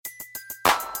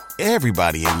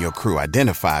Everybody in your crew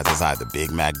identifies as either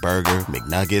Big Mac Burger,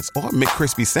 McNuggets, or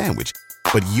McCrispy Sandwich.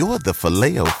 But you're the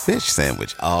Filet-O-Fish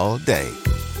Sandwich all day.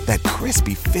 That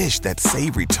crispy fish, that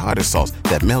savory tartar sauce,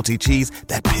 that melty cheese,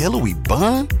 that pillowy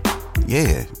bun.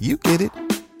 Yeah, you get it.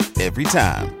 Every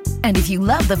time. And if you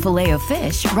love the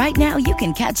Filet-O-Fish, right now you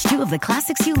can catch two of the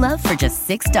classics you love for just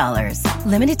 $6.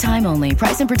 Limited time only.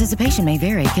 Price and participation may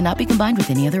vary. Cannot be combined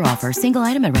with any other offer. Single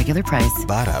item at regular price.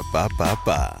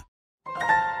 Ba-da-ba-ba-ba.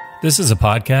 This is a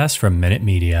podcast from Minute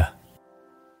Media.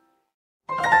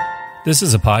 This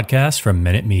is a podcast from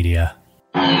Minute Media.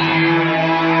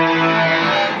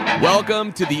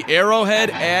 Welcome to the Arrowhead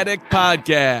Addict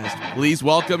Podcast. Please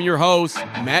welcome your hosts,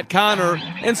 Matt Connor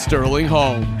and Sterling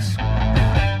Holmes.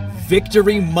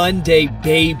 Victory Monday,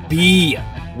 baby.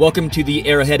 Welcome to the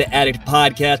Arrowhead Addict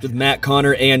Podcast with Matt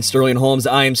Connor and Sterling Holmes.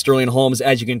 I am Sterling Holmes.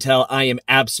 As you can tell, I am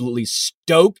absolutely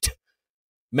stoked.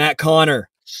 Matt Connor,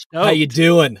 how you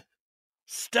doing?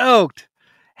 Stoked.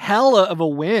 Hella of a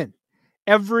win.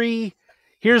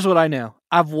 Here's what I know.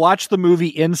 I've watched the movie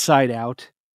Inside Out.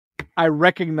 I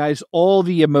recognize all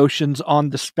the emotions on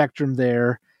the spectrum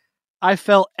there. I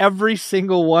felt every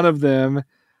single one of them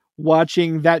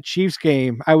watching that Chiefs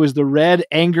game. I was the red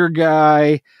anger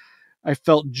guy. I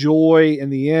felt joy in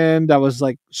the end. I was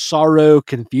like sorrow,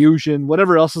 confusion,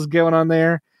 whatever else is going on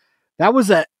there. That was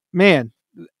man,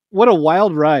 what a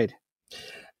wild ride.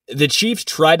 The Chiefs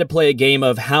tried to play a game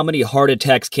of how many heart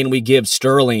attacks can we give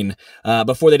Sterling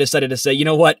before they decided to say, you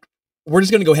know what, we're just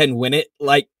going to go ahead and win it.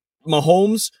 Like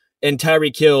Mahomes and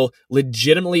Tyreek Hill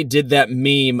legitimately did that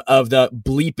meme of the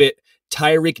bleep it,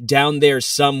 Tyreek down there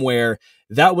somewhere.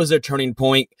 That was their turning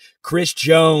point. Chris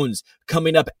Jones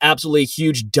coming up absolutely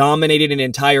huge, dominated an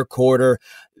entire quarter.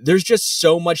 There's just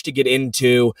so much to get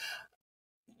into.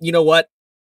 You know what?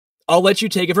 I'll let you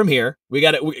take it from here. We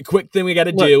got a quick thing we got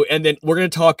to do, and then we're going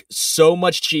to talk so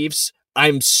much Chiefs.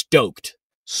 I'm stoked.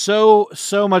 So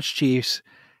much Chiefs.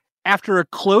 After a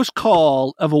close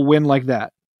call of a win like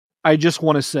that, I just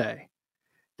want to say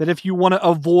that if you want to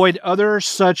avoid other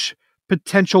such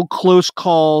potential close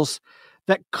calls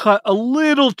that cut a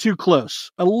little too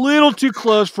close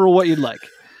for what you'd like,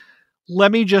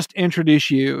 let me just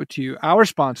introduce you to our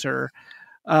sponsor,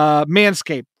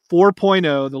 Manscaped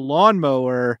 4.0, the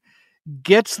lawnmower.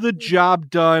 Gets the job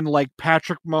done like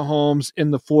Patrick Mahomes in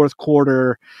the fourth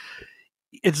quarter.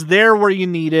 It's there where you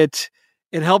need it.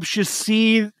 It helps you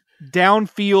see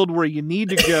downfield where you need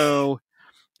to go.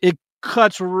 It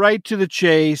cuts right to the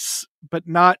chase, but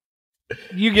not,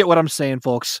 you get what I'm saying,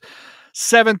 folks.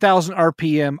 7,000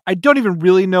 RPM. I don't even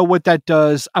really know what that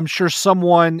does. I'm sure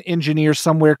someone, engineer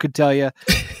somewhere could tell you,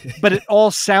 but it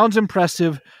all sounds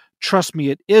impressive. Trust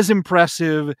me, it is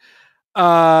impressive.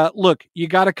 Look, you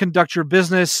got to conduct your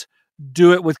business,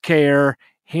 do it with care,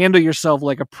 handle yourself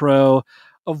like a pro,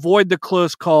 avoid the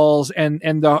close calls and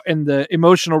the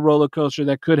emotional roller coaster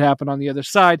that could happen on the other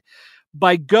side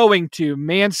by going to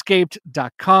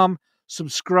manscaped.com,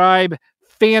 subscribe.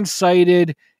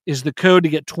 Fansighted is the code to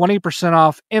get 20%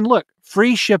 off. And look,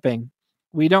 free shipping.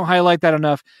 We don't highlight that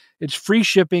enough. It's free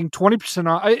shipping, 20%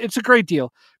 off. It's a great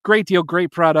deal, great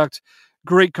product,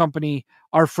 great company.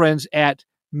 Our friends at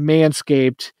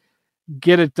Manscaped,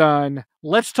 get it done.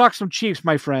 Let's talk some Chiefs,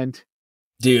 my friend.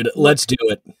 Dude, let's do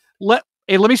it. Let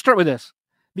me start with this.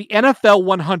 The NFL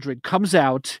 100 comes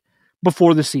out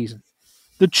before the season.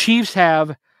 The Chiefs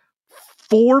have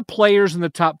 4 players in the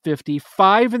top 50,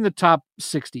 5 in the top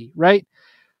 60, right?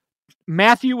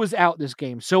 Matthew was out this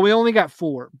game, so we only got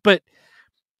 4. But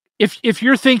if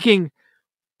you're thinking,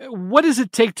 what does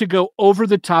it take to go over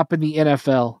the top in the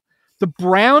NFL? The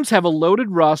Browns have a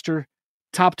loaded roster,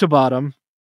 top to bottom,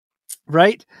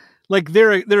 right? Like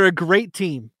they're a great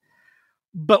team.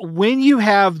 But when you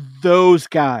have those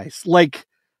guys, like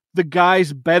the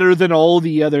guys better than all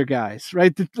the other guys,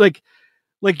 right? Like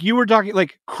you were talking,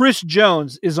 like Chris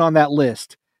Jones is on that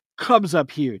list, comes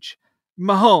up huge.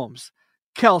 Mahomes,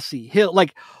 Kelsey, Hill,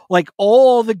 like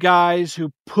all the guys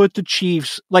who put the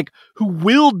Chiefs, like who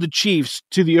willed the Chiefs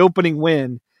to the opening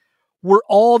win, were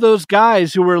all those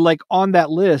guys who were like on that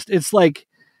list. It's like,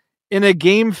 in a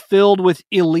game filled with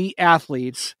elite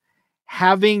athletes,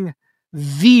 having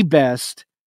the best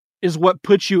is what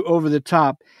puts you over the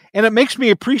top. And it makes me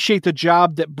appreciate the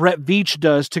job that Brett Veach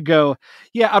does to go,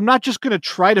 yeah, I'm not just going to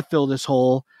try to fill this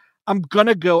hole. I'm going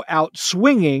to go out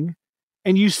swinging.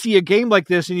 And you see a game like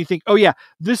this and you think, oh yeah,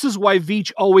 this is why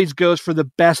Veach always goes for the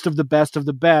best of the best of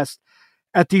the best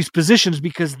at these positions,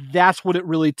 because that's what it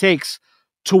really takes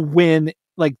to win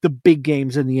like the big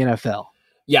games in the NFL.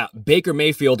 Yeah, Baker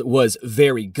Mayfield was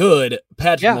very good.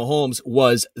 Patrick Mahomes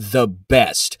was the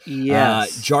best.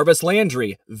 Yes. Jarvis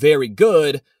Landry, very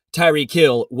good. Tyreek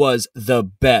Hill was the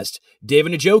best.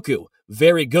 David Njoku,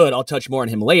 very good. I'll touch more on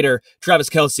him later. Travis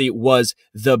Kelce was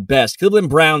the best. Cleveland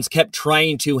Browns kept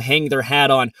trying to hang their hat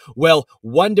on,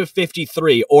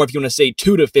 1-53, or if you want to say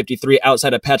 2-53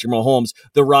 outside of Patrick Mahomes,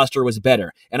 the roster was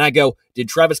better. And I go, did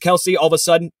Travis Kelce all of a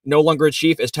sudden no longer a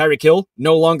Chief? Is Tyreek Hill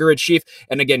no longer a Chief?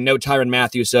 And again, no Tyrann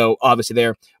Mathieu, so obviously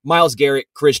there. Myles Garrett,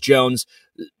 Chris Jones,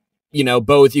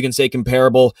 both you can say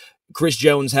comparable. Chris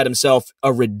Jones had himself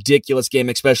a ridiculous game,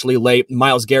 especially late.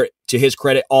 Myles Garrett, to his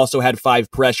credit, also had 5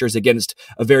 pressures against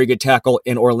a very good tackle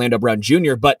in Orlando Brown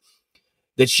Jr., but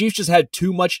the Chiefs just had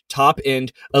too much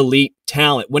top-end elite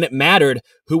talent. When it mattered,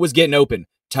 who was getting open?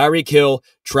 Tyreek Hill,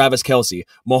 Travis Kelce.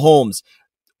 Mahomes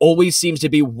always seems to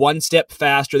be one step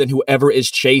faster than whoever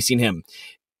is chasing him.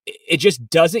 It just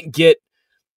doesn't get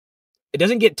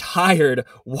tired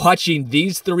watching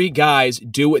these 3 guys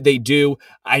do what they do.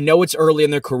 I know it's early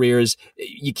in their careers.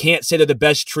 You can't say they're the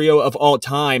best trio of all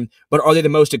time, but are they the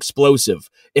most explosive?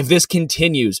 If this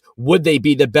continues, would they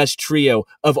be the best trio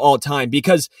of all time?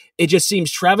 Because it just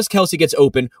seems Travis Kelce gets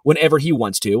open whenever he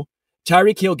wants to.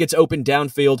 Tyreek Hill gets open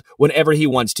downfield whenever he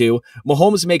wants to.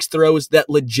 Mahomes makes throws that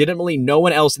legitimately no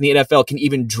one else in the NFL can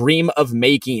even dream of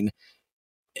making.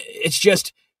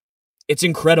 It's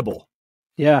incredible.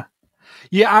 Yeah.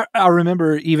 Yeah, I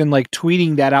remember even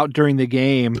tweeting that out during the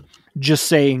game, just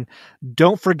saying,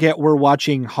 don't forget we're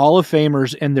watching Hall of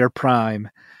Famers in their prime.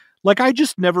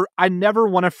 I never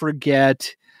want to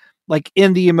forget,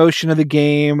 in the emotion of the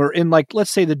game or in let's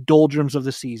say the doldrums of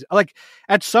the season.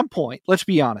 At some point, let's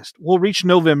be honest, we'll reach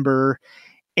November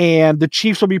and the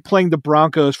Chiefs will be playing the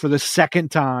Broncos for the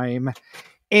second time.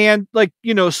 And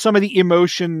some of the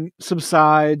emotion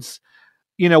subsides,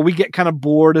 we get kind of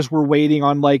bored as we're waiting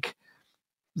on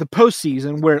the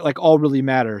postseason where all really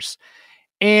matters.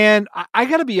 And I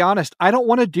got to be honest, I don't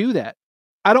want to do that.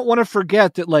 I don't want to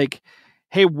forget that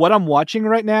hey, what I'm watching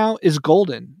right now is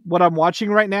golden. What I'm watching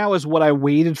right now is what I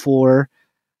waited for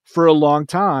a long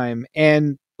time.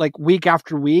 And week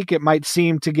after week, it might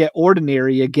seem to get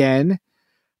ordinary again.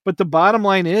 But the bottom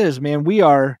line is, man, we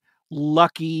are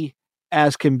lucky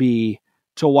as can be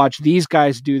to watch these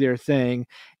guys do their thing.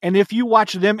 And if you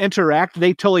watch them interact,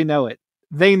 they totally know it.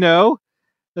 They know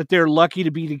that they're lucky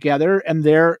to be together and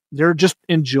they're just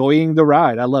enjoying the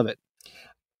ride. I love it.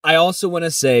 I also want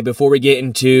to say, before we get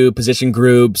into position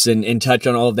groups and touch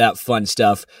on all of that fun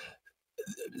stuff,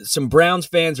 some Browns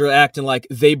fans are acting like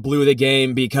they blew the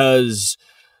game because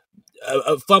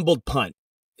a fumbled punt.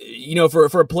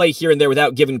 For a play here and there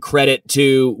without giving credit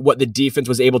to what the defense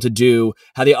was able to do,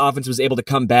 how the offense was able to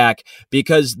come back,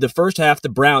 because the first half, the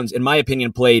Browns, in my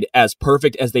opinion, played as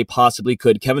perfect as they possibly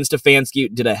could. Kevin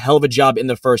Stefanski did a hell of a job in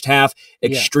the first half,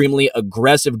 extremely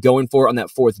aggressive going for it on that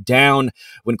 4th down.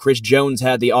 When Chris Jones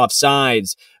had the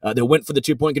offsides, they went for the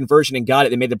 2-point conversion and got it.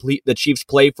 They made the Chiefs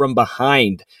play from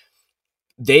behind.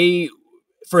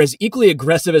 For as equally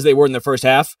aggressive as they were in the first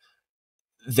half,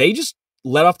 they just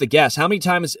let off the gas. How many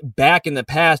times back in the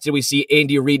past did we see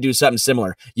Andy Reid do something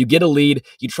similar? You get a lead,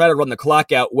 you try to run the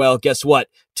clock out. Well, guess what?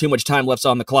 Too much time left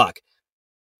on the clock.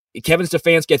 Kevin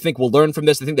Stefanski, I think, will learn from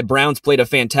this. I think the Browns played a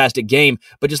fantastic game,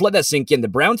 but just let that sink in. The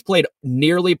Browns played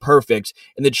nearly perfect,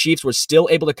 and the Chiefs were still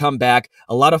able to come back.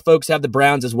 A lot of folks have the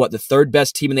Browns as the 3rd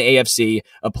best team in the AFC,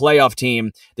 a playoff team.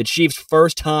 The Chiefs'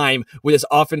 first time with this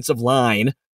offensive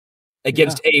line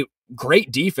against a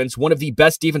great defense, one of the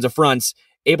best defensive fronts,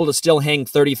 able to still hang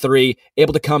 33,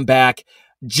 able to come back.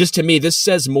 Just to me, this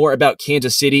says more about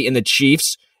Kansas City and the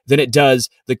Chiefs than it does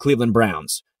the Cleveland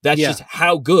Browns. That's just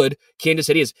how good Kansas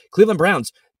City is. Cleveland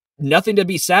Browns, nothing to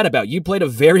be sad about. You played a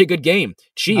very good game.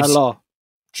 Chiefs,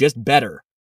 just better.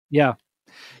 Yeah.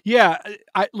 Yeah.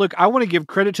 I want to give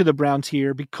credit to the Browns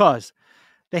here because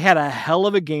they had a hell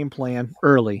of a game plan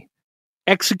early,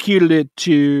 executed it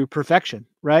to perfection,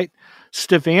 right?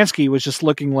 Stefanski was just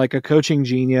looking like a coaching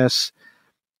genius.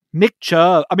 Nick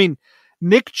Chubb and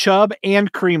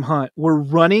Kareem Hunt were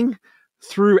running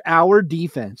through our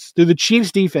defense, through the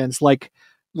Chiefs defense, like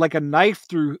a knife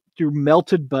through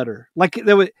melted butter.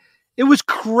 It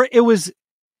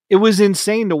was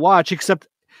insane to watch, except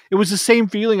it was the same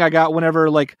feeling I got whenever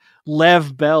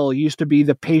Lev Bell used to be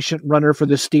the patient runner for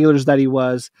the Steelers that he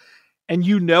was. And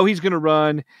he's going to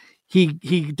run.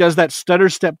 He does that stutter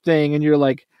step thing and you're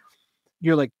like,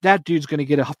 that dude's going to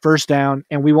get a first down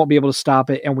and we won't be able to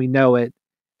stop it. And we know it.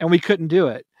 And we couldn't do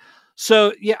it.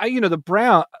 So, the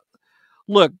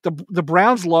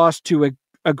Browns lost to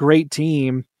a great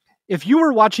team. If you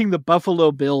were watching the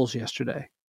Buffalo Bills yesterday,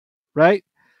 right?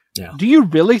 Yeah. Do you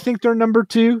really think they're number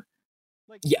 2?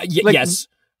 Yes.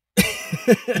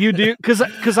 You do?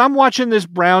 Because I'm watching this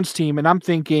Browns team and I'm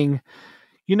thinking,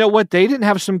 you know what? They didn't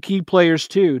have some key players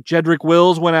too. Jedrick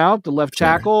Wills went out, the left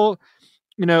tackle.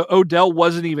 Odell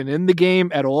wasn't even in the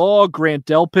game at all. Grant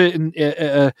Delpit and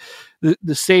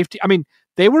the safety. I mean,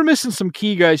 they were missing some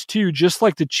key guys too, just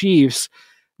like the Chiefs.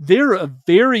 They're a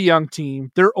very young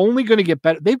team. They're only going to get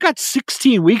better. They've got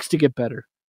 16 weeks to get better.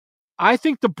 I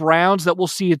think the Browns that we'll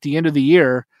see at the end of the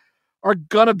year are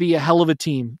going to be a hell of a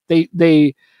team.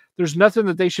 There's nothing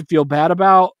that they should feel bad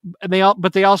about,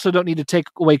 but they also don't need to take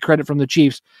away credit from the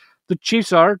Chiefs. The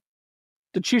Chiefs are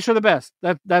the best.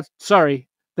 That's sorry.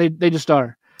 They just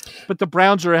are. But the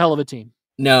Browns are a hell of a team.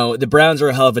 No, the Browns are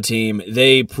a hell of a team.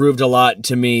 They proved a lot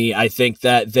to me. I think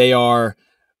that they are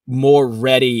more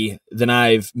ready than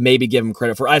I've maybe given them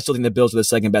credit for. I still think the Bills are the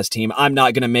second best team. I'm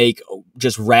not going to make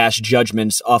just rash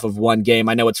judgments off of one game.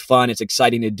 I know it's fun. It's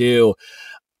exciting to do.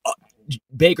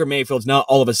 Baker Mayfield's not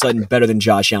all of a sudden better than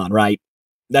Josh Allen, right?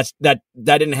 That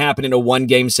didn't happen in a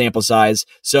one-game sample size.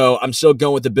 So I'm still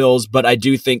going with the Bills, but I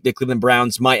do think the Cleveland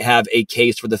Browns might have a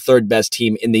case for the third best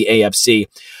team in the AFC.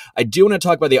 I do want to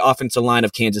talk about the offensive line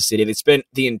of Kansas City. They spent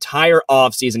the entire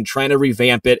offseason trying to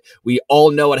revamp it. We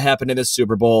all know what happened in the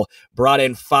Super Bowl. Brought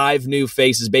in 5 new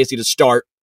faces basically to start.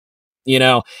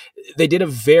 They did a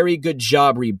very good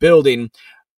job rebuilding.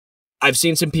 I've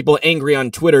seen some people angry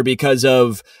on Twitter because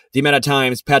of the amount of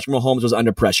times Patrick Mahomes was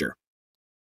under pressure.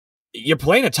 You're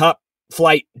playing a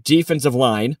top-flight defensive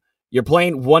line. You're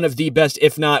playing one of the best,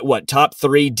 if not, top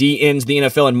 3 D-ends the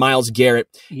NFL and Myles Garrett.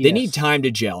 Yes. They need time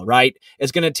to gel, right?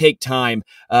 It's going to take time.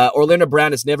 Orlando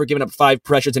Brown has never given up 5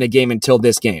 pressures in a game until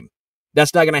this game.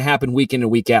 That's not going to happen week in and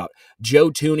week out. Joe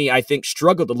Thuney, I think,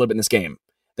 struggled a little bit in this game.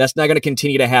 That's not going to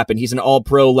continue to happen. He's an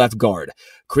all-pro left guard.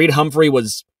 Creed Humphrey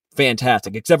was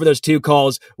fantastic, except for those 2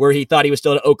 calls where he thought he was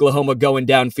still at Oklahoma going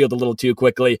downfield a little too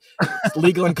quickly. It's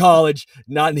legal in college,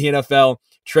 not in the NFL.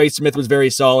 Trey Smith was very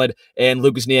solid, and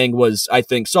Lucas Niang was, I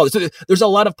think, solid. So there's a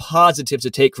lot of positives to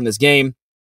take from this game.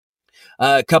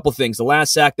 A couple things. The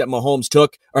last sack that Mahomes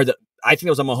took, I think it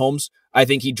was on Mahomes. I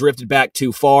think he drifted back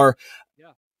too far.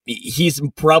 Yeah. He's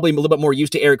probably a little bit more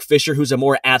used to Eric Fisher, who's a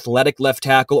more athletic left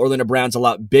tackle. Orlando Brown's a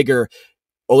lot bigger.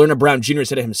 Orlando Brown Jr.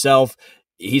 said it himself.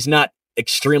 He's not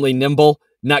extremely nimble,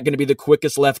 not going to be the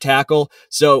quickest left tackle.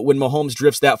 So when Mahomes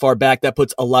drifts that far back, that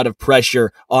puts a lot of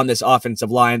pressure on this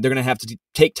offensive line. They're going to have to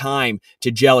take time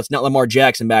to gel. It's not Lamar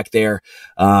Jackson back there.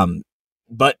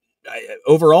 But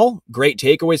overall, great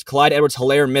takeaways. Clyde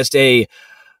Edwards-Helaire missed a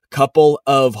couple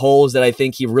of holes that I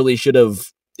think he really should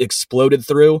have exploded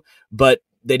through, but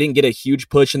they didn't get a huge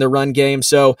push in the run game.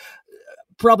 So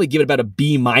probably give it about a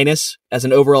B- as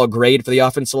an overall grade for the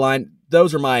offensive line.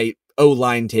 Those are my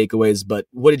O-line takeaways, but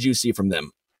what did you see from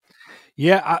them?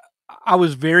 Yeah, I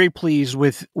was very pleased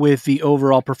with the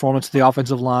overall performance of the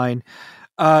offensive line.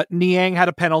 Niang had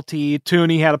a penalty.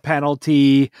 Thuney had a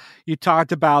penalty. You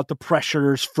talked about the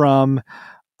pressures from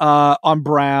on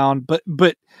Brown,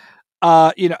 but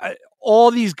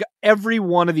all these, every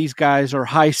one of these guys are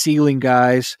high ceiling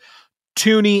guys.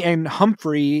 Thuney and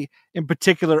Humphrey in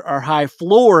particular are high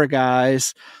floor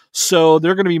guys, so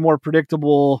they're going to be more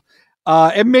predictable.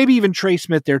 And maybe even Trey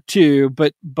Smith there too,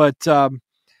 but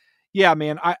yeah,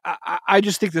 man, I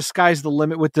just think the sky's the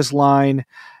limit with this line.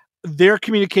 Their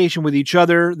communication with each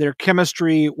other, their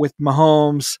chemistry with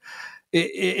Mahomes,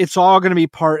 it's all going to be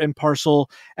part and parcel.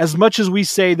 As much as we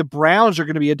say the Browns are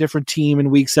going to be a different team in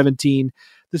Week 17,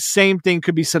 the same thing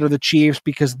could be said of the Chiefs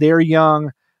because they're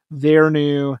young, they're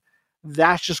new.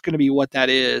 That's just going to be what that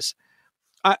is.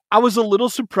 I was a little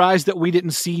surprised that we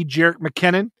didn't see Jerick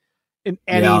McKinnon in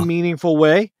any meaningful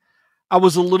way. I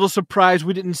was a little surprised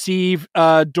we didn't see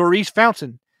Doris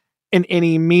Fountain in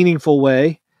any meaningful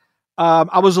way.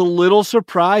 I was a little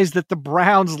surprised that the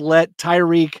Browns let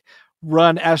Tyreek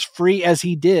run as free as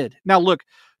he did. Now, look,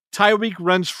 Tyreek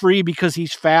runs free because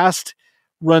he's fast,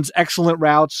 runs excellent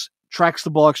routes, tracks the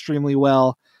ball extremely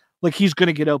well. Like, he's going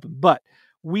to get open. But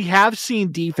we have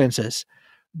seen defenses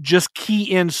just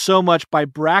key in so much by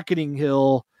bracketing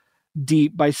Hill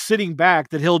deep, by sitting back,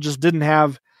 that Hill just didn't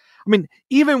have. I mean,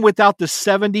 even without the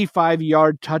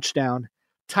 75-yard touchdown,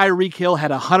 Tyreek Hill had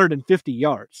 150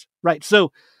 yards, right?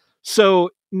 So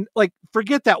like,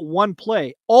 forget that one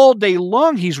play. All day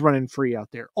long, he's running free out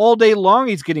there. All day long,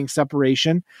 he's getting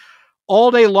separation.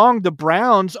 All day long, the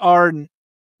Browns are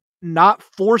not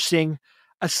forcing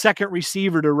a second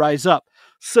receiver to rise up.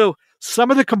 So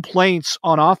some of the complaints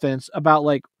on offense about,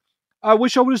 like, I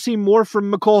wish I would have seen more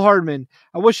from McCole Hardman.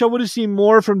 I wish I would have seen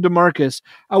more from DeMarcus.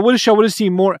 I wish I would have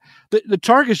seen more. The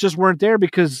targets just weren't there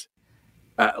because,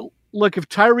 look, if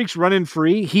Tyreek's running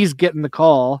free, he's getting the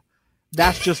call.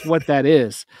 That's just what that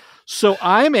is. So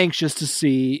I'm anxious to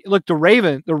see. Look,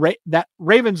 Ravens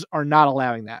are not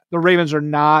allowing that. The Ravens are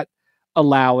not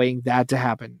allowing that to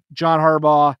happen. John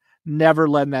Harbaugh never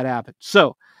letting that happen.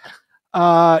 So,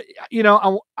 I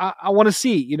want to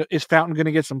see, is Fountain going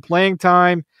to get some playing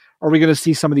time? Are we going to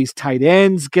see some of these tight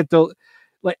ends get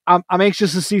I'm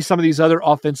anxious to see some of these other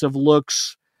offensive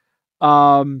looks.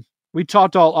 We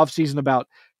talked all offseason about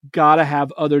gotta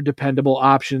have other dependable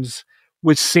options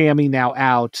with Sammy now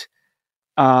out.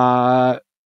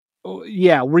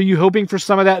 Were you hoping for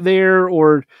some of that there,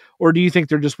 or do you think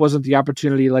there just wasn't the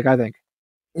opportunity like I think?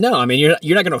 No, I mean,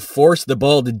 you're not going to force the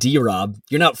ball to D-Rob.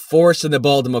 You're not forcing the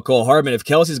ball to McCole Hardman. If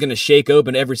Kelsey's going to shake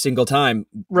open every single time,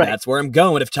 right, that's where I'm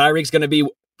going. If Tyreek's going to be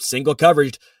single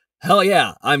coveraged, hell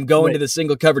yeah, I'm going to the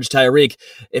single coverage Tyreek.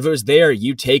 If it was there,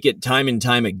 you take it time and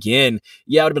time again.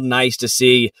 Yeah, it would have been nice to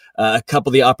see a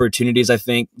couple of the opportunities, I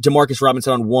think. Demarcus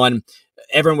Robinson on one,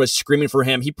 everyone was screaming for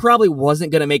him. He probably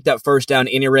wasn't going to make that first down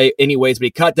anyways, but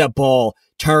he caught that ball,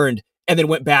 turned, and then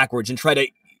went backwards and tried to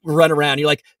run around. You're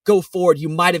like, go forward. You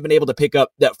might have been able to pick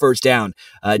up that first down.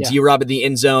 D-Rob in the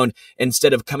end zone,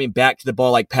 instead of coming back to the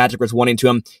ball like Patrick was wanting to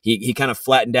him, he kind of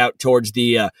flattened out towards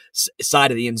the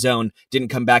side of the end zone, didn't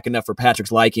come back enough for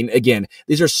Patrick's liking. Again,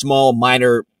 these are small,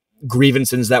 minor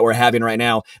grievances that we're having right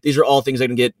now. These are all things that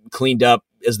can get cleaned up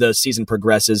as the season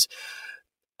progresses.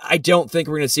 I don't think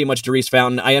we're going to see much Darius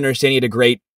Fountain. I understand he had a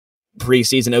great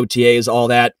preseason, OTAs, all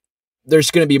that.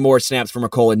 There's going to be more snaps for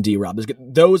McCole and D-Rob.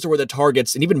 Those are where the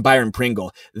targets, and even Byron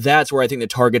Pringle, that's where I think the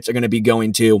targets are going to be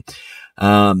going to.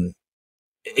 Again,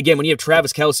 when you have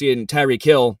Travis Kelce and Tyreek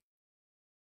Hill,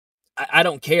 I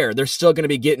don't care. They're still going to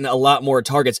be getting a lot more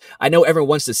targets. I know everyone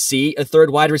wants to see a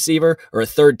third wide receiver or a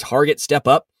third target step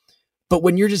up, but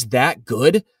when you're just that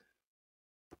good,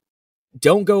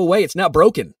 don't go away. It's not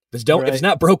broken. If it's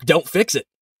not broke, don't fix it.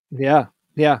 Yeah.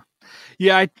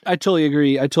 I totally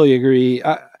agree.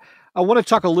 I want to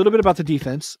talk a little bit about the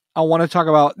defense. I want to talk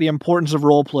about the importance of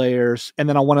role players, and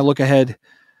then I want to look ahead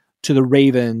to the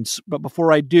Ravens. But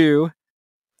before I do,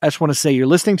 I just want to say you're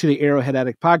listening to the Arrowhead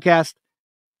Addict podcast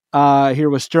here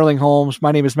with Sterling Holmes.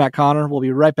 My name is Matt Connor. We'll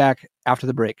be right back after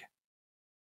the break.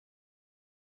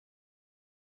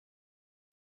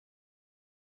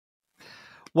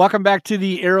 Welcome back to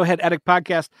the Arrowhead Addict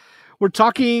podcast. We're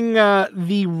talking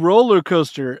the roller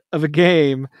coaster of a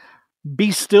game.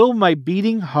 Be still my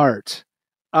beating heart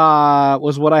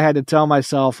was what I had to tell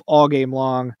myself all game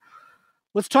long.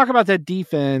 Let's talk about that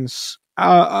defense.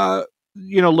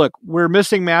 Look, we're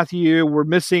missing Matthew. We're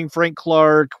missing Frank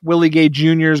Clark. Willie Gay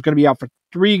Jr. is going to be out for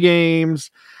 3 games.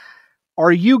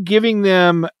 Are you giving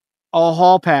them a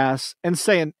hall pass and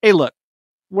saying, hey, look,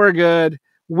 we're good.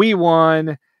 We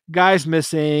won. Guys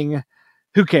missing.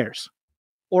 Who cares?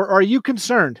 Or are you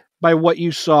concerned by what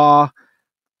you saw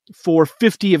for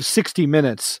 50 of 60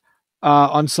 minutes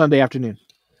on Sunday afternoon?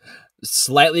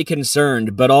 Slightly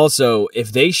concerned, but also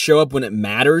if they show up when it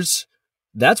matters,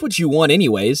 that's what you want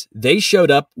anyways. They showed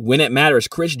up when it matters.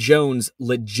 Chris Jones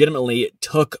legitimately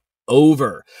took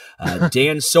over.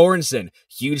 Dan Sorensen,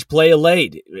 huge play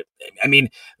late. I mean,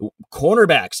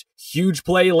 cornerbacks, huge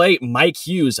play late. Mike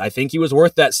Hughes, I think he was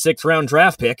worth that 6th round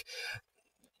draft pick.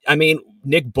 I mean,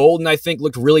 Nick Bolton, I think,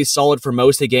 looked really solid for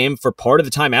most of the game. For part of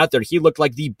the time out there, he looked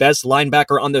like the best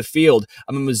linebacker on the field.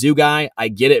 I'm a Mizzou guy. I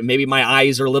get it. Maybe my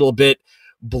eyes are a little bit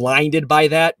blinded by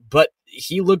that, but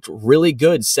he looked really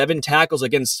good. 7 tackles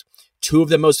against 2 of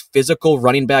the most physical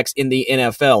running backs in the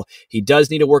NFL. He does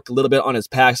need to work a little bit on his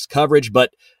pass coverage,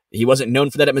 but he wasn't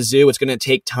known for that at Mizzou. It's going to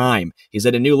take time. He's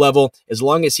at a new level. As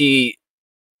long as he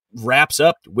wraps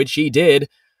up, which he did,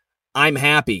 I'm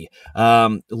happy.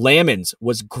 Lamons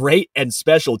was great and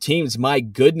special teams. My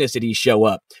goodness, did he show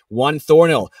up. Juan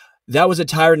Thornhill, that was a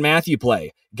Tyrann Mathieu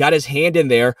play. Got his hand in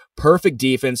there. Perfect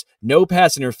defense. No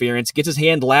pass interference. Gets his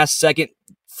hand last second.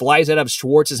 Flies out of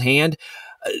Schwartz's hand.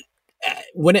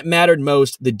 When it mattered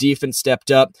most, the defense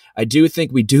stepped up. I do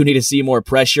think we do need to see more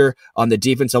pressure on the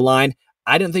defensive line.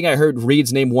 I didn't think I heard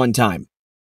Reed's name one time.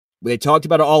 They talked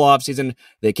about it all offseason.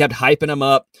 They kept hyping him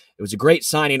up. It was a great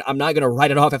signing. I'm not going to write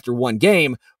it off after 1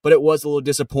 game, but it was a little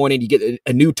disappointing. You get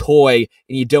a new toy,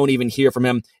 and you don't even hear from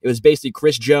him. It was basically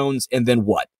Chris Jones, and then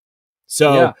what?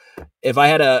 So if I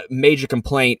had a major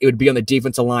complaint, it would be on the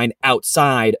defensive line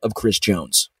outside of Chris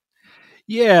Jones.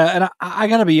 Yeah, and I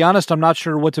got to be honest, I'm not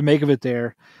sure what to make of it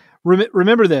there.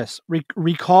 Remember this.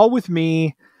 Recall with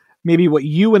me maybe what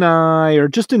you and I, or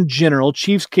just in general,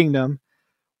 Chiefs Kingdom,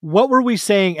 what were we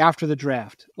saying after the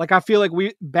draft? Like, I feel like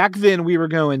back then we were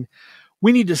going,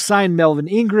 we need to sign Melvin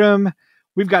Ingram.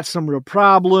 We've got some real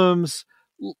problems.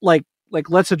 Like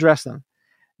let's address them.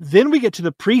 Then we get to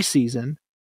the preseason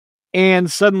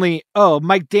and suddenly,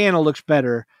 Mike Daniel looks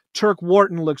better. Turk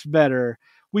Wharton looks better.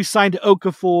 We signed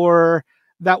Okafor.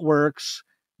 That works.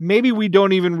 maybe we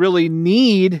don't even really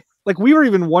need, like we were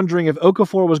even wondering if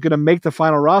Okafor was going to make the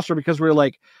final roster because we were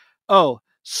like, oh,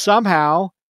 somehow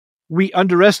we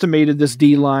underestimated this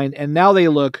D line and now they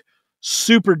look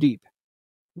super deep.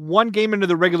 One game into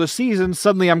the regular season,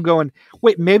 suddenly I'm going,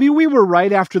 wait, maybe we were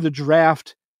right after the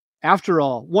draft. After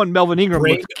all, Melvin Ingram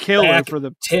looked killer for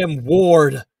the Tim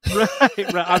Ward.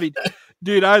 Right. I mean,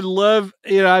 dude,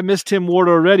 I missed Tim Ward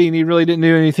already, and he really didn't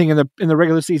do anything in the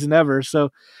regular season ever. So,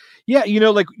 yeah,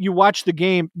 like you watch the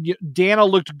game, Dana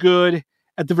looked good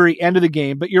at the very end of the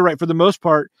game, but you're right. For the most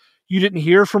part, you didn't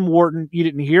hear from Wharton, you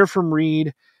didn't hear from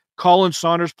Reed. Colin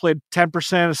Saunders played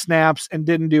 10% of snaps and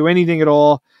didn't do anything at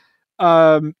all.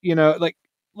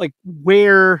 Like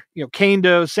where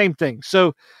Kando, same thing.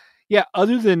 So. Yeah,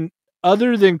 other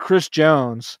than Chris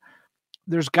Jones,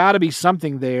 there's got to be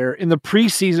something there. In the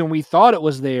preseason, we thought it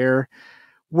was there.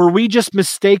 Were we just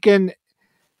mistaken?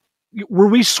 Were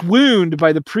we swooned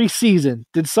by the preseason?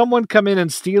 Did someone come in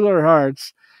and steal our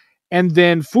hearts and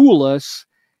then fool us?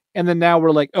 And then now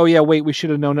we're like, oh yeah, wait, we should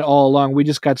have known it all along. We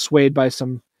just got swayed by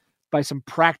some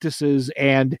practices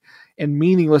and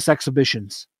meaningless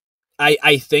exhibitions.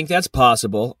 I think that's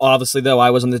possible. Obviously, though,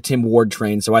 I was on the Tim Ward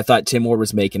train, so I thought Tim Ward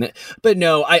was making it. But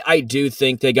no, I do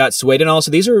think they got swayed. And also,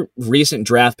 these are recent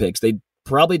draft picks. They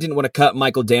probably didn't want to cut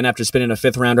Michael Dan after spending a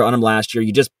 5th rounder on him last year.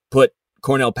 You just put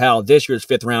Cornell Powell, this year's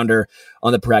 5th rounder,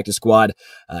 on the practice squad.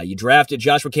 You drafted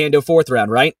Joshua Kando 4th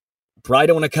round, right? Probably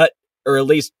don't want to cut, or at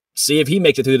least see if he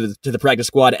makes it through to the practice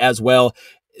squad as well.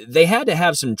 They had to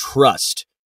have some trust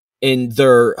in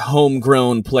their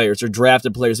homegrown players or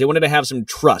drafted players. They wanted to have some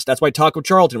trust. That's why Taco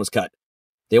Charlton was cut.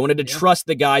 They wanted to trust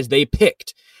the guys they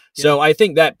picked. So I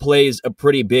think that plays a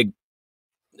pretty big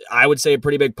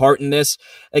part in this.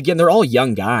 Again, they're all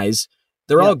young guys.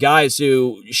 They're all guys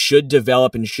who should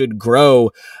develop and should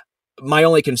grow. My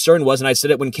only concern was, and I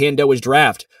said it when Kando was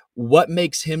drafted, what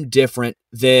makes him different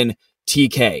than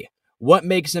TK? What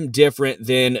makes him different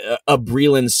than a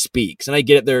Breland Speaks? And I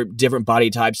get it, they're different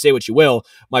body types, say what you will.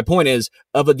 My point is,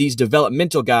 of these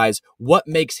developmental guys, what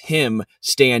makes him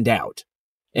stand out?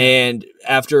 And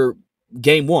after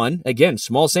game 1, again,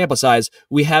 small sample size,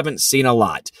 we haven't seen a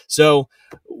lot. So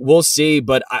we'll see,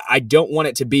 but I don't want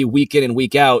it to be week in and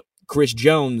week out. Chris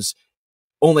Jones,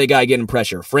 only a guy getting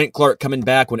pressure. Frank Clark coming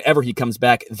back whenever he comes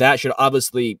back, that should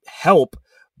obviously help,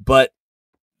 but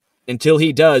until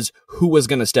he does, who was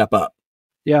going to step up?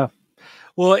 Yeah.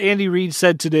 Well, Andy Reid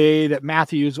said today that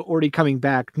Matthews already coming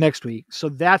back next week. So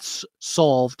that's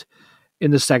solved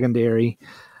in the secondary.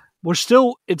 We're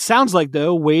still, it sounds like,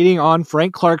 though, waiting on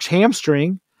Frank Clark's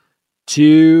hamstring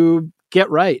to get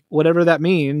right, whatever that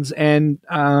means. And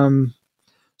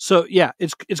so, yeah,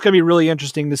 it's going to be really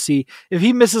interesting to see. If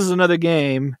he misses another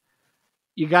game,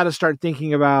 you got to start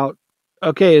thinking about,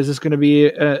 okay, is this going to be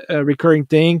a recurring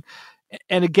thing?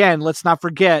 And again, let's not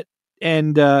forget,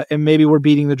 and maybe we're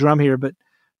beating the drum here, but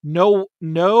no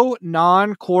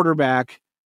non-quarterback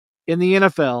in the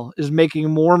NFL is making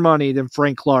more money than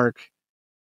Frank Clark.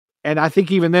 And I think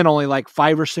even then only like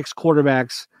 5 or 6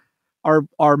 quarterbacks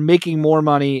are making more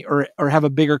money or have a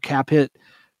bigger cap hit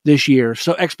this year.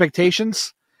 So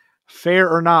expectations, fair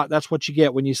or not, that's what you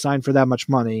get when you sign for that much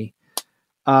money.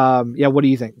 Yeah, what do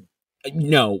you think?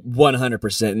 No,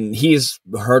 100%. And he's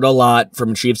heard a lot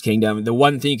from Chiefs Kingdom. The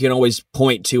one thing you can always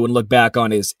point to and look back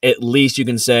on is at least you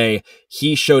can say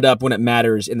he showed up when it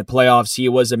matters in the playoffs. He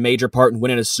was a major part in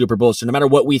winning a Super Bowl. So no matter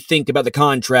what we think about the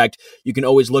contract, you can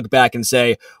always look back and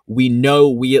say, we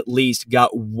know we at least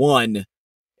got one,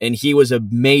 and he was a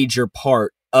major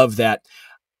part of that.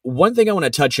 One thing I want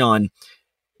to touch on,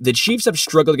 the Chiefs have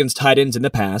struggled against tight ends in the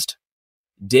past.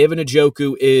 David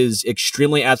Njoku is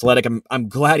extremely athletic. I'm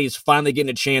glad he's finally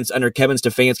getting a chance under Kevin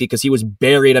Stefanski because he was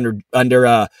buried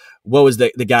under what was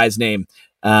the guy's name?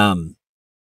 The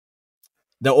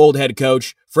old head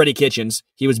coach, Freddie Kitchens.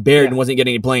 He was buried and wasn't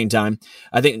getting any playing time.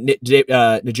 I think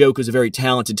Njoku is a very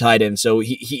talented tight end, so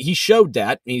he showed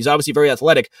that. He's obviously very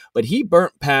athletic, but he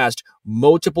burnt past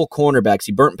multiple cornerbacks.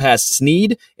 He burnt past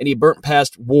Snead and he burnt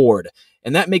past Ward,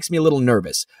 and that makes me a little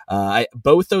nervous.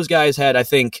 Both those guys had, I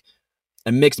think,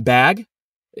 a mixed bag.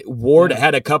 Ward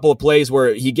had a couple of plays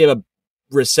where he gave up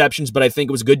receptions, but I think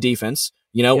it was good defense.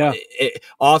 You know,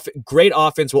 great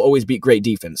offense will always beat great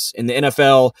defense. In the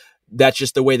NFL, that's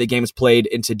just the way the game's played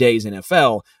in today's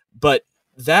NFL. But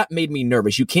that made me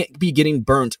nervous. You can't be getting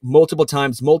burnt multiple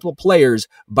times, multiple players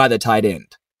by the tight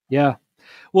end. Yeah.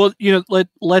 Well, you know,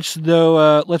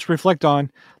 let's reflect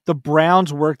on the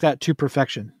Browns work that to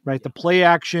perfection, right? The play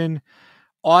action,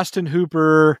 Austin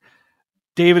Hooper,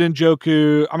 David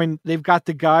Njoku. I mean, they've got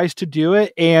the guys to do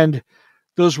it, and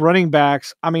those running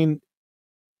backs. I mean,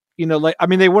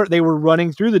 they were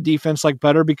running through the defense like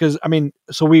butter because,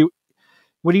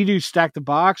 what do you do? Stack the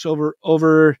box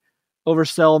oversell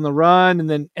on the run.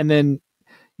 And then,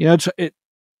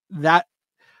 that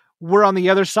we're on the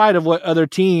other side of what other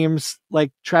teams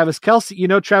like Travis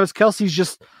Kelce, Travis Kelce's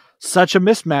just such a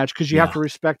mismatch because you have to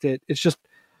respect it. It's just,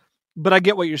 but I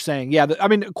get what you're saying. Yeah.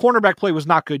 Cornerback play was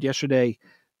not good yesterday.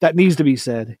 That needs to be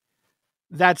said.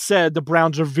 That said, the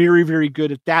Browns are very, very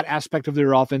good at that aspect of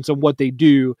their offense and what they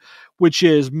do, which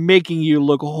is making you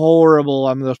look horrible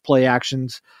on those play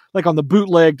actions, like on the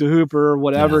bootleg to Hooper or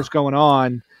whatever's going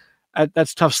on.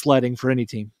 That's tough sledding for any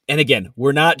team. And again,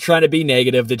 we're not trying to be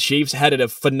negative. The Chiefs had a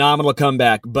phenomenal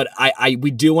comeback, but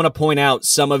we do want to point out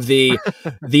some of the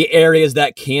areas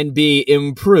that can be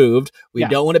improved. We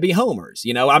don't want to be homers.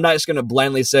 I'm not just going to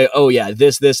blindly say, oh yeah,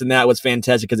 this and that was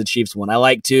fantastic because the Chiefs won. I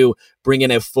like to bring in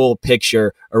a full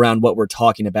picture around what we're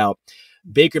talking about.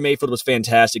 Baker Mayfield was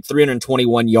fantastic,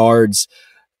 321 yards.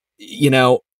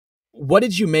 What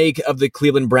did you make of the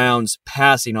Cleveland Browns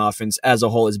passing offense as a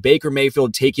whole? Is Baker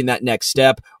Mayfield taking that next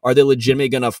step? Are they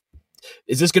legitimately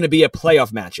is this going to be a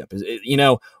playoff matchup?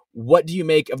 What do you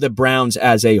make of the Browns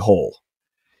as a whole?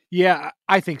 Yeah,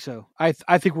 I think so. I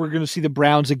think we're going to see the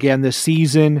Browns again this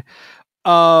season.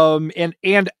 And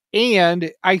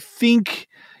I think,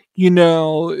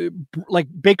 like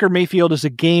Baker Mayfield is a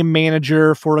game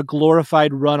manager for a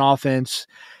glorified run offense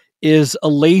is a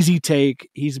lazy take.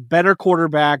 He's a better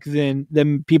quarterback than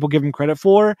people give him credit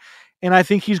for. And I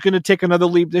think he's going to take another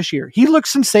leap this year. He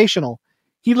looks sensational.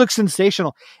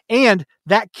 And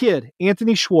that kid,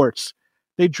 Anthony Schwartz,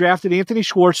 they drafted Anthony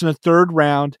Schwartz in the third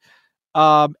round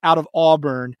out of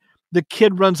Auburn. The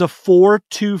kid runs a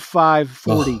 4.25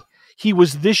 40. Oh. He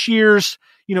was this year's,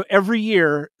 every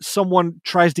year someone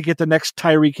tries to get the next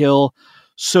Tyreek Hill,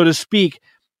 so to speak.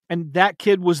 And that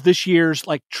kid was this year's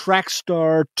like track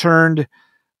star turned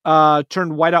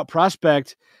wideout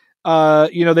prospect.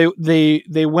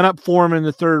 They went up for him in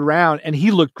the third round, and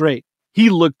he looked great.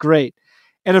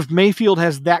 And if Mayfield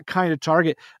has that kind of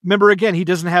target, remember again, he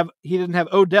didn't have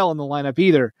Odell in the lineup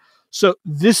either. So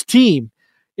this team,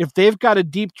 if they've got a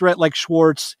deep threat like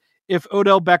Schwartz, if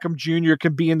Odell Beckham Jr.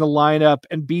 can be in the lineup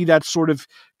and be that sort of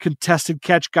contested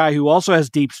catch guy who also has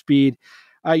deep speed,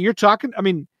 you're talking.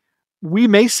 We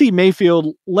may see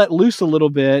Mayfield let loose a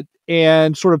little bit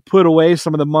and sort of put away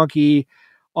some of the monkey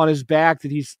on his back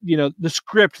that he's, the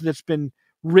script that's been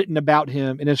written about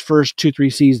him in his first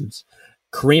 2-3 seasons.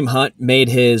 Kareem Hunt made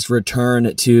his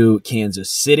return to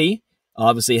Kansas City.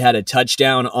 Obviously had a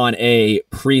touchdown on a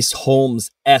Priest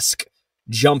Holmes-esque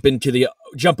jump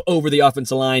over the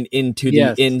offensive line into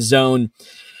the end zone.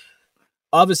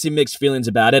 Obviously mixed feelings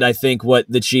about it. I think what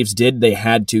the Chiefs did, they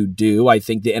had to do. I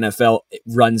think the NFL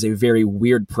runs a very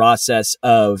weird process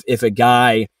of if a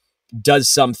guy does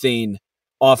something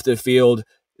off the field,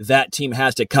 that team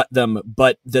has to cut them.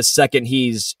 But the second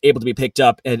he's able to be picked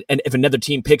up, and if another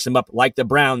team picks him up, like the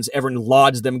Browns, everyone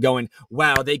lauds them going,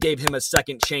 wow, they gave him a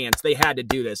second chance. They had to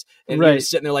do this. And you're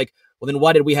sitting there like, well, then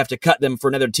why did we have to cut them for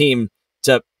another team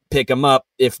to pick him up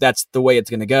if that's the way it's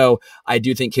going to go? I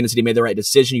do think Kansas City made the right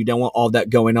decision. You don't want all that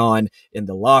going on in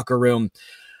the locker room.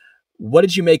 What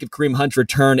did you make of Kareem Hunt's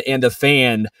return and the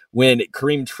fan when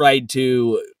Kareem tried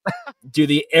to do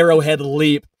the arrowhead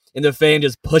leap and the fan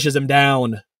just pushes him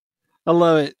down? I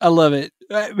love it.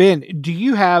 Man, do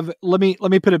you have, let me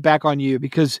put it back on you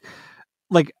because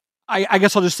I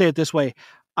guess I'll just say it this way.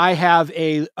 I have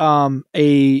a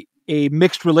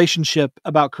mixed relationship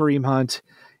about Kareem Hunt.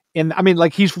 And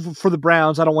he's for the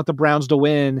Browns. I don't want the Browns to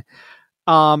win.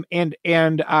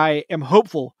 And I am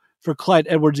hopeful for Clyde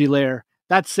Edwards-Helaire.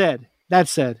 That said,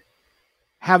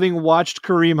 having watched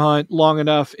Kareem Hunt long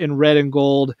enough in red and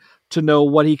gold to know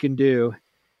what he can do,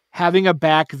 having a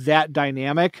back that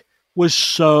dynamic was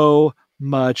so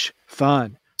much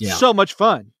fun. Yeah. So much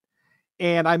fun.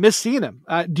 And I miss seeing him.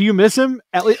 Do you miss him?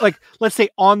 At least, let's say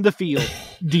on the field.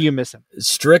 Do you miss him?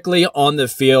 Strictly on the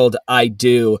field, I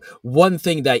do. One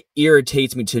thing that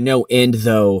irritates me to no end,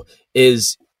 though,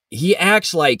 is he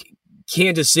acts like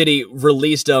Kansas City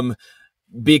released him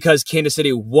because Kansas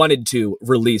City wanted to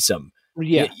release him.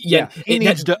 Yeah. He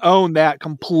needs to own that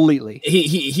completely.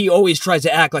 He always tries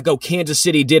to act like, oh, Kansas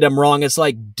City did him wrong. It's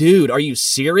like, dude, are you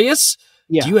serious?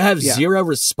 Yeah. Do you have zero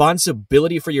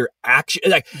responsibility for your action?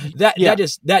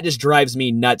 That just drives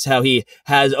me nuts. How he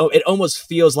has, it almost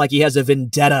feels like he has a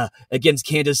vendetta against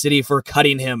Kansas City for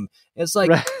cutting him. It's like,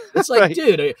 right.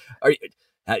 Dude,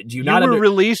 you were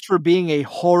released for being a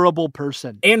horrible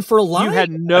person and for lying. You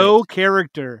had no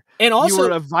character, and also you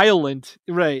were a violent.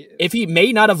 Right. If he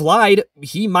may not have lied,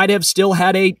 he might have still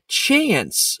had a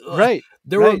chance. Right.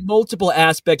 There were multiple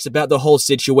aspects about the whole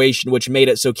situation which made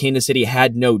it so Kansas City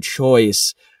had no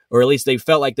choice, or at least they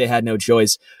felt like they had no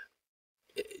choice.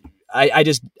 I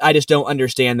just don't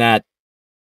understand that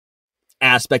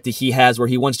aspect that he has where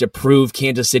he wants to prove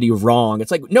Kansas City wrong.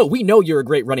 It's like, no, we know you're a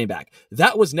great running back.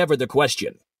 That was never the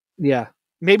question. Yeah.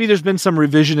 Maybe there's been some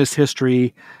revisionist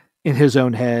history in his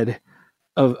own head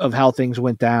of how things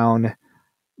went down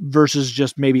versus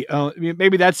just maybe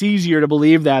that's easier to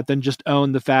believe that than just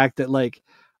own the fact that like,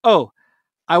 oh,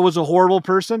 I was a horrible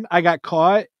person. I got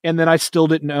caught and then I still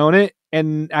didn't own it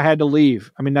and I had to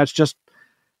leave. I mean,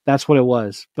 that's what it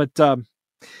was. But,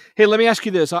 hey, let me ask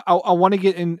you this. I want to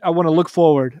get in. I want to look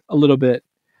forward a little bit.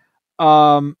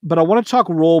 But I want to talk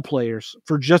role players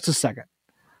for just a second.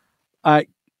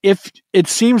 If it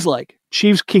seems like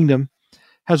Chiefs Kingdom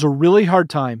has a really hard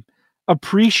time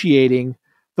appreciating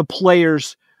the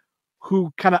players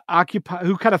who kind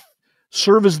of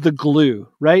serve as the glue,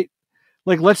 right?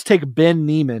 Like, let's take Ben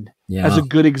Neiman as a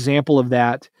good example of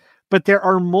that. But there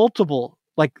are multiple,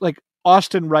 like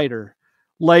Austin Ryder,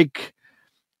 like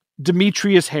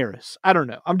Demetrius Harris. I don't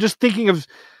know. I'm just thinking of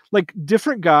like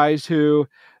different guys who,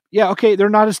 they're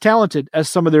not as talented as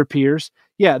some of their peers.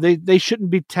 Yeah, they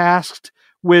shouldn't be tasked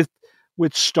with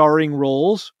starring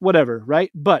roles, whatever, right?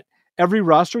 But every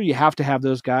roster, you have to have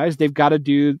those guys. They've got to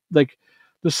do like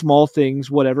the small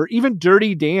things, whatever. Even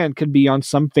Dirty Dan could be on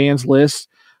some fans' lists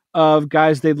of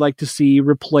guys they'd like to see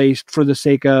replaced for the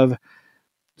sake of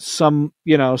some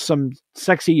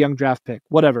sexy young draft pick,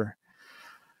 whatever.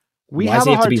 Why does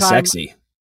he have to be sexy?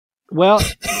 Well,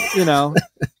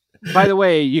 by the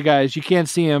way, you guys, you can't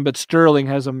see him, but Sterling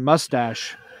has a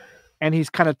mustache and he's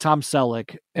kind of Tom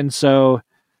Selleck. And so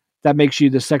that makes you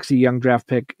the sexy young draft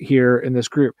pick here in this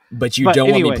group. But you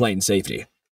don't want me playing safety.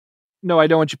 No, I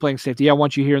don't want you playing safety. I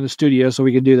want you here in the studio so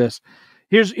we can do this.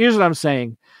 Here's what I'm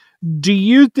saying. Do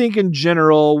you think in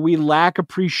general we lack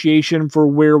appreciation for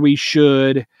where we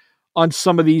should on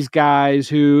some of these guys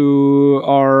who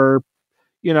are,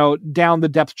 down the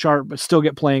depth chart but still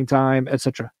get playing time,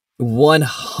 etc.?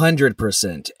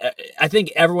 100%. I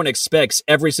think everyone expects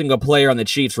every single player on the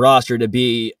Chiefs roster to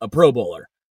be a Pro Bowler.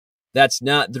 That's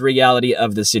not the reality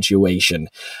of the situation.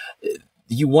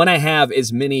 You want to have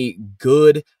as many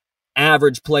good,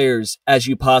 average players as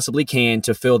you possibly can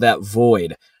to fill that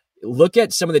void. Look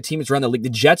at some of the teams around the league. The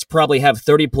Jets probably have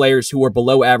 30 players who are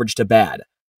below average to bad.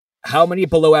 How many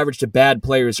below average to bad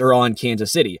players are on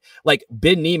Kansas City? Like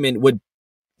Ben Neiman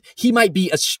he might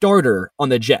be a starter on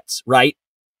the Jets, right?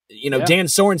 Dan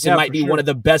Sorensen might be one of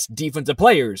the best defensive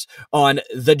players on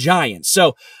the Giants.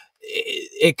 So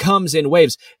it comes in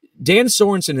waves. Dan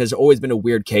Sorensen has always been a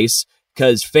weird case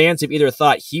because fans have either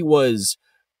thought he was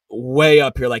way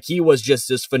up here, like he was just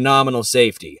this phenomenal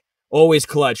safety, always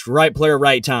clutch, right player,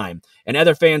 right time. And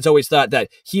other fans always thought that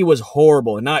he was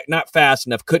horrible and not fast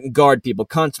enough, couldn't guard people,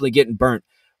 constantly getting burnt.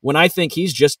 When I think he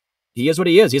is what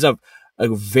he is. He's a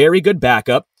very good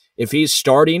backup. If he's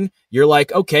starting, you're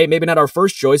like, okay, maybe not our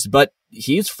first choice, but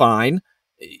he's fine.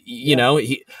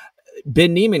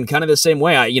 Ben Neiman, kind of the same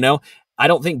way. I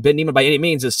don't think Ben Neiman by any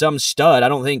means is some stud. I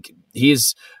don't think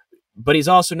but he's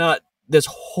also not this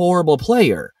horrible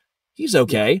player. He's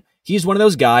okay. Yeah. He's one of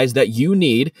those guys that you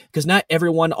need because not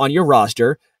everyone on your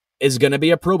roster is going to be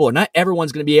a Pro Bowler. Not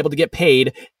everyone's going to be able to get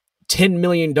paid $10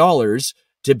 million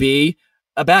to be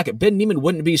a backup. Ben Neiman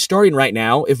wouldn't be starting right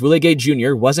now if Willie Gay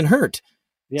Jr. wasn't hurt.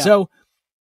 Yeah. So,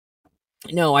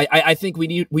 no, I think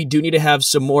we do need to have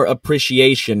some more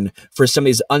appreciation for some of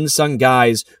these unsung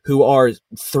guys who are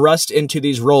thrust into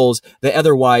these roles that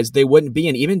otherwise they wouldn't be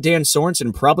in. Even Dan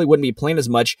Sorensen probably wouldn't be playing as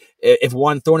much if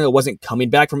Juan Thornhill wasn't coming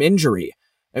back from injury.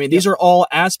 I mean, these are all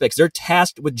aspects. They're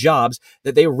tasked with jobs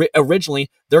that they originally,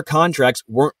 their contracts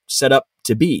weren't set up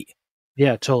to be.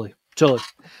 Yeah, totally.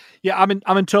 Yeah,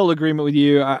 I'm in total agreement with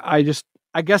you. I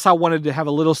guess I wanted to have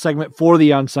a little segment for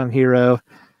the unsung hero.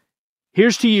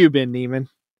 Here's to you, Ben Neiman.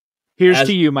 Here's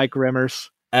to you, Mike Remmers.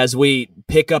 As we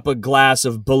pick up a glass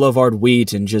of Boulevard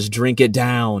wheat and just drink it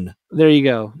down. There you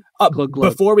go. Glug,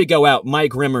 glug. Before we go out,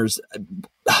 Mike Remmers,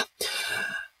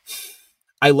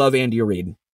 I love Andy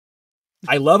Reid.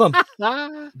 I love him.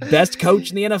 Best coach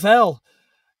in the NFL.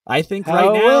 I think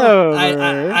right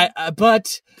now.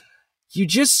 But you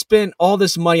just spent all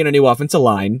this money on a new offensive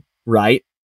line, right?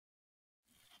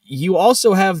 You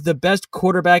also have the best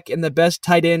quarterback and the best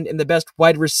tight end and the best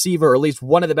wide receiver, or at least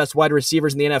one of the best wide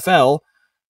receivers in the NFL.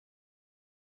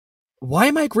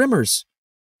 Why Mike Remmers?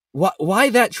 Why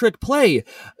that trick play?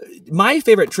 My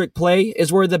favorite trick play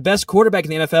is where the best quarterback in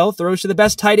the NFL throws to the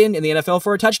best tight end in the NFL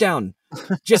for a touchdown.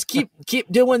 Just keep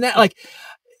doing that. Like,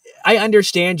 I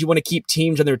understand you want to keep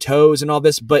teams on their toes and all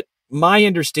this, but my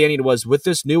understanding was with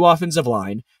this new offensive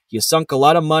line, you sunk a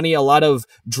lot of money, a lot of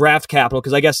draft capital,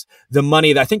 because I guess the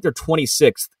money, I think they're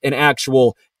 26th in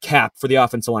actual cap for the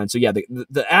offensive line. So yeah,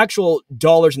 the actual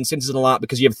dollars and cents isn't a lot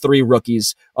because you have 3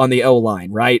 rookies on the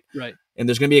O-line, right? Right. And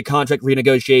there's going to be a contract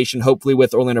renegotiation, hopefully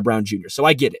with Orlando Brown Jr. So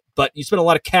I get it. But you spent a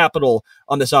lot of capital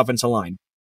on this offensive line.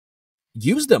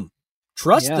 Use them.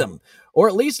 Trust them. Or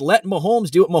at least let Mahomes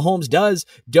do what Mahomes does.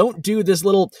 Don't do this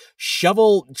little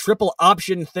shovel triple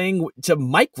option thing to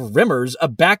Mike Rimmers, a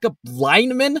backup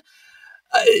lineman.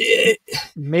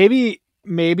 Maybe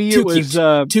it was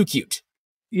too cute.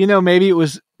 Maybe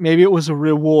it was a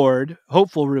reward,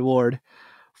 hopeful reward,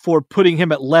 for putting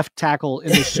him at left tackle in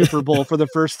the Super Bowl for the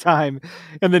first time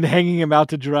and then hanging him out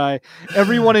to dry.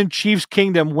 Everyone in Chiefs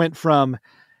Kingdom went from,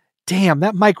 damn,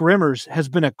 that Mike Rimmers has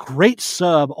been a great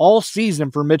sub all season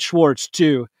for Mitch Schwartz,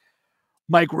 to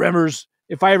Mike Rimmers,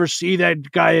 if I ever see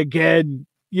that guy again,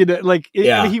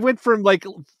 he went from like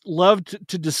loved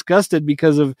to disgusted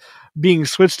because of being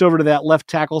switched over to that left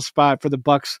tackle spot for the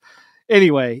Bucs.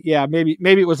 Anyway, yeah, maybe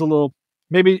it was a little,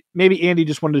 maybe Andy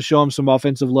just wanted to show him some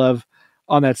offensive love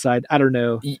on that side. I don't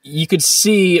know. You could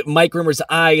see Mike Rimmer's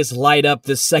eyes light up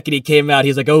the second he came out.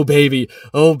 He's like, oh baby,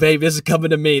 this is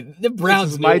coming to me. The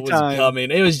Browns knew it was coming.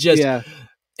 It was just,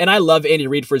 and I love Andy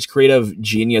Reid for his creative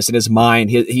genius in his mind.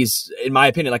 He's, in my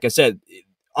opinion, like I said,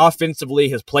 offensively,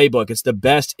 his playbook, it's the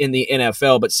best in the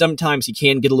NFL, but sometimes he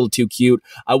can get a little too cute.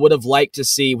 I would have liked to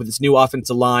see with this new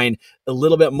offensive line a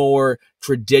little bit more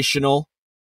traditional.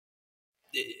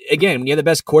 Again, when you have the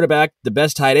best quarterback, the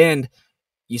best tight end,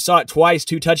 you saw it twice,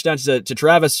 2 touchdowns to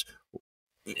Travis.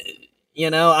 You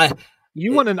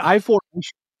want an I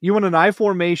formation. You want an I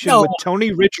formation with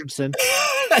Tony Richardson.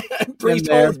 Brees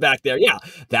Hall's back there. Yeah,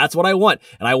 that's what I want.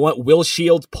 And I want Will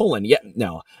Shields pulling. Yeah,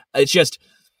 no, it's just.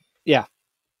 Yeah,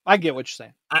 I get what you're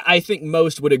saying. I think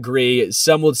most would agree.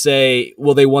 Some would say,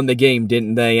 well, they won the game,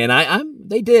 didn't they? And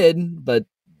they did, but.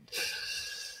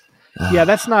 Yeah,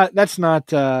 that's not,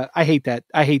 I hate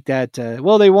that.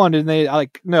 Well, they won, and they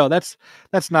no, that's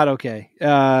not okay.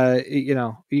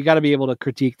 You got to be able to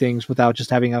critique things without just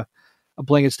having a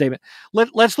blanket statement.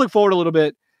 Let's look forward a little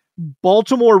bit.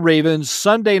 Baltimore Ravens,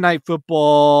 Sunday Night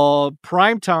Football,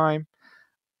 prime time.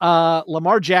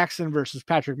 Lamar Jackson versus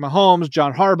Patrick Mahomes,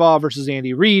 John Harbaugh versus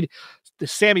Andy Reid, the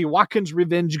Sammy Watkins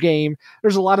revenge game.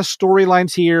 There's a lot of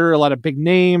storylines here, a lot of big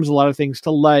names, a lot of things to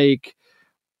like.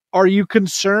 Are you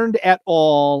concerned at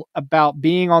all about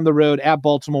being on the road at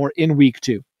Baltimore in week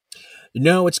 2?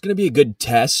 No, it's going to be a good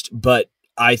test, but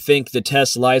I think the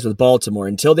test lies with Baltimore.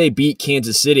 Until they beat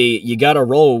Kansas City, you got to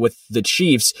roll with the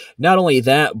Chiefs. Not only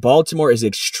that, Baltimore is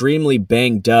extremely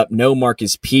banged up. No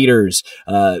Marcus Peters.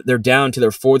 They're down to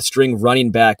their 4th string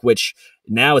running back, which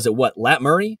now is at what? Lat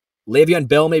Murray? Le'Veon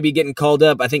Bell may be getting called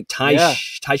up. I think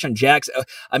Tyshawn Jackson.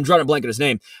 I'm drawing a blank on his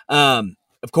name.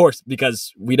 Of course,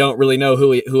 because we don't really know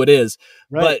who it is.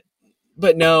 Right.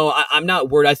 But no, I'm not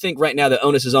worried. I think right now the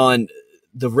onus is on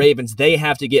the Ravens. They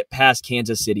have to get past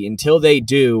Kansas City. Until they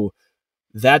do,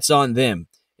 that's on them.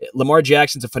 Lamar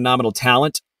Jackson's a phenomenal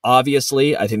talent,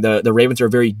 obviously. I think the Ravens are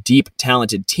a very deep,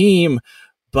 talented team.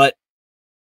 But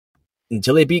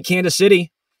until they beat Kansas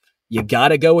City, you got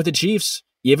to go with the Chiefs,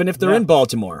 even if they're in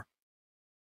Baltimore.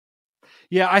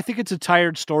 Yeah, I think it's a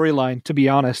tired storyline, to be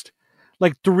honest.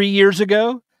 Like 3 years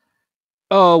ago,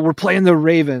 oh, we're playing the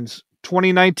Ravens.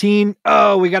 2019,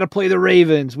 oh, we got to play the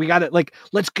Ravens. We got it. Like,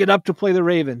 let's get up to play the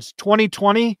Ravens.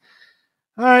 2020,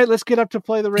 all right, let's get up to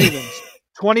play the Ravens.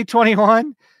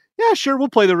 2021, yeah, sure, we'll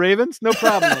play the Ravens. No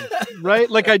problem, right?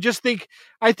 Like, I think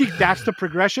that's the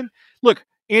progression. Look,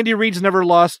 Andy Reid's never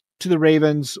lost to the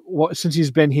Ravens since he's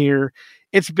been here.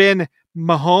 It's been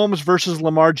Mahomes versus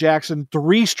Lamar Jackson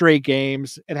 3 straight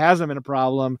games. It hasn't been a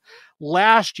problem.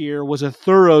 Last year was a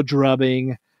thorough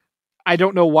drubbing. I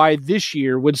don't know why this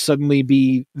year would suddenly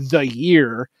be the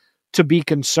year to be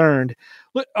concerned.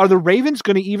 Look, are the Ravens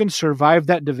going to even survive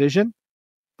that division?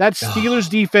 That Steelers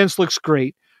defense looks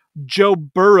great. Joe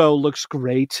Burrow looks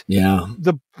great. Yeah.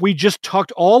 We just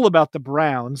talked all about the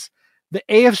Browns. The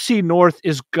AFC North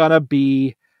is going to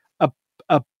be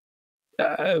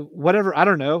whatever, I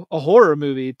don't know, a horror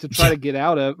movie to try to get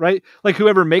out of, right? Like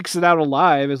whoever makes it out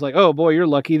alive is like, oh boy, you're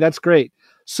lucky. That's great.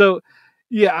 So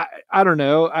yeah, I don't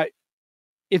know.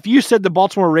 If you said the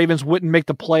Baltimore Ravens wouldn't make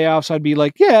the playoffs, I'd be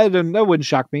like, yeah, that wouldn't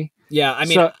shock me. Yeah. I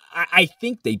mean, I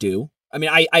think they do. I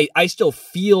mean, I still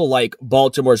feel like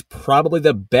Baltimore's probably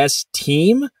the best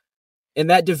team in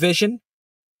that division.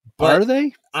 Are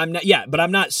they? But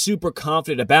I'm not super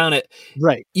confident about it.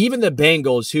 Right. Even the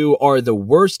Bengals, who are the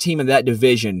worst team in that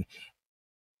division,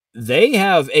 they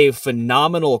have a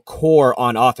phenomenal core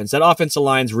on offense. That offensive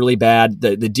line's really bad.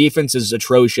 The defense is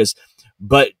atrocious,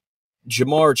 but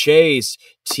Jamar Chase,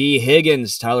 T.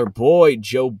 Higgins, Tyler Boyd,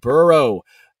 Joe Burrow,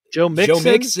 Joe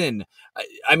Mixon.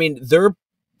 I mean, their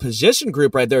position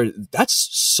group right there, that's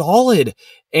solid.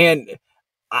 And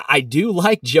I do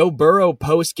like Joe Burrow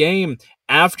post game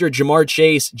after Jamar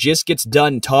Chase just gets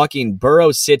done talking.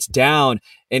 Burrow sits down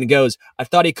and goes, I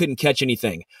thought he couldn't catch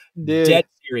anything. Dead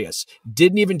serious.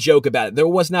 Didn't even joke about it. There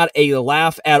was not a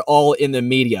laugh at all in the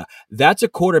media. That's a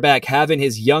quarterback having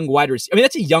his young wide receiver. I mean,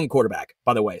 that's a young quarterback,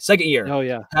 by the way. Second year. Oh,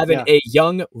 yeah. Having a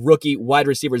young rookie wide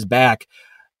receiver's back.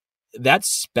 That's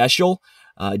special.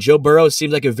 Joe Burrow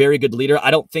seems like a very good leader.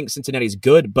 I don't think Cincinnati's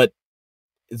good, but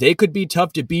they could be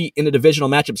tough to beat in a divisional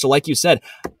matchup. So like you said,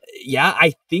 yeah,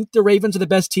 I think the Ravens are the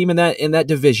best team in that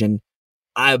division,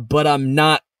 but I'm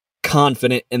not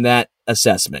confident in that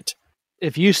assessment.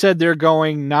 If you said they're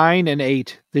going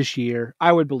 9-8 this year,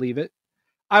 I would believe it.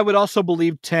 I would also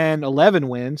believe 10, 11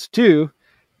 wins too.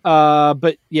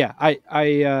 But yeah,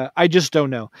 I just don't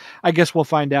know. I guess we'll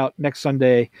find out next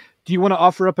Sunday. Do you want to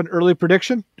offer up an early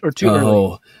prediction or too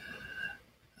early?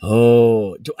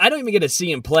 I don't even get to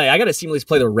see him play. I got to see him at least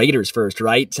play the Raiders first,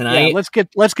 right? Tonight. Yeah,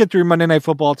 let's get through Monday Night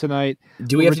Football tonight.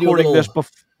 Do we have to do this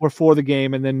before the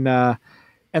game, and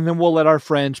then we'll let our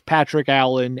friends Patrick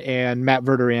Allen and Matt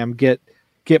Verderam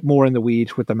get more in the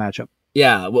weeds with the matchup.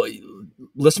 Yeah, well,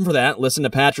 listen for that. Listen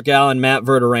to Patrick Allen, Matt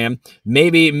Verderam.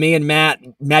 Maybe me and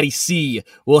Matty C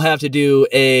will have to do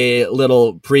a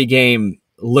little pregame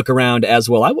look around as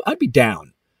well. I'd be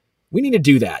down. We need to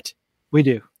do that. We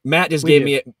do. Matt gave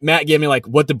me like,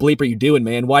 what the bleep are you doing,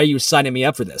 man? Why are you signing me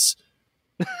up for this?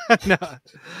 No,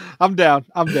 I'm down.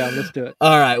 Let's do it.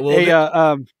 All right. Well,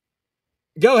 hey,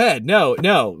 go ahead. No,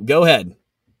 go ahead.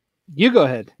 You go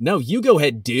ahead. No, you go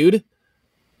ahead, dude.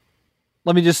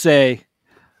 Let me just say,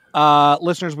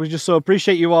 listeners, we just so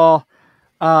appreciate you all.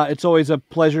 It's always a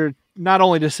pleasure not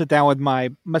only to sit down with my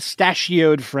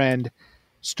mustachioed friend,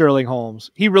 Sterling Holmes.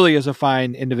 He really is a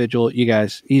fine individual, you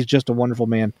guys. He's just a wonderful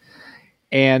man.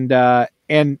 And to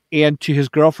his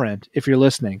girlfriend, if you're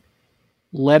listening,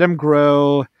 let him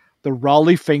grow the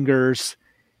Raleigh fingers,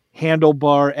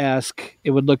 handlebar-esque.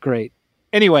 It would look great.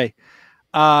 Anyway,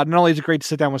 not only is it great to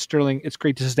sit down with Sterling, it's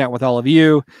great to sit down with all of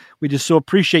you. We just so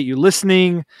appreciate you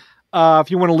listening.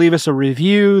 If you want to leave us a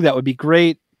review, that would be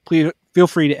great. Please feel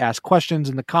free to ask questions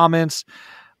in the comments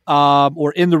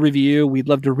or in the review. We'd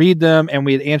love to read them and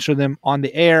we'd answer them on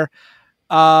the air.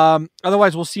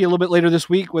 Otherwise, we'll see you a little bit later this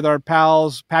week with our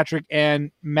pals, Patrick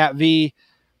and Matt V.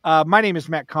 My name is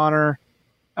Matt Connor.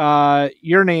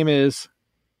 Your name is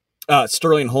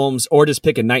Sterling Holmes, or just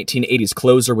pick a 1980s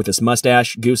closer with his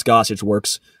mustache. Goose Gossage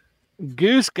works.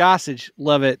 Goose Gossage.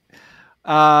 Love it.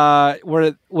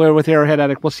 We're with Arrowhead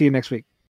Addict. We'll see you next week.